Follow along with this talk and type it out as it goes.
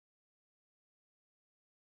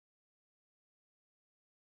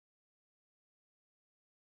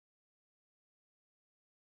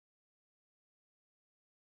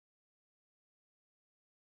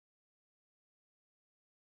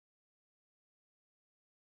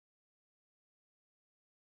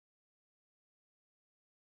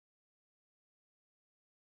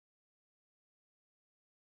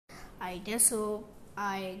idea. So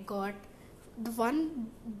I got the one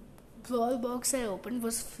brawl box I opened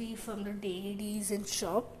was free from the dailies in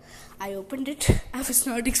shop. I opened it. I was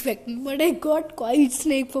not expecting, but I got Quiet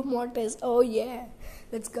Snake for Mortis. Oh yeah,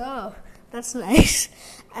 let's go. That's nice.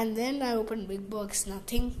 And then I opened big box.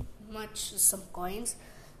 Nothing much, some coins.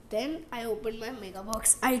 Then I opened my mega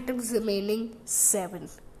box. Items remaining 7.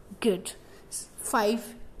 Good.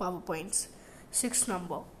 5 power points. 6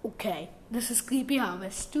 number. Okay. This is creepy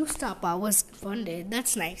harvest. 2 star powers in one day.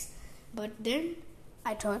 That's nice. But then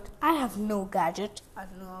I thought I have no gadget. I'm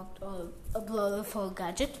not a brawler for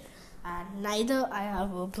gadget. And neither I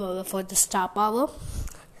have a brawler for the star power.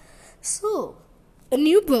 So, a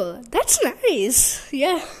new brawler. That's nice.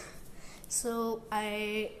 Yeah. So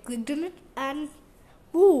I clicked on it and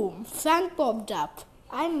boom, Frank popped up.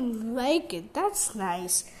 I like it. That's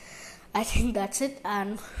nice. I think that's it.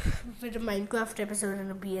 And with a Minecraft episode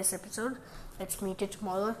and a BS episode, let's meet it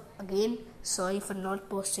tomorrow again. Sorry for not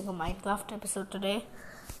posting a Minecraft episode today.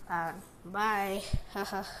 And bye.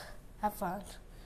 Have fun.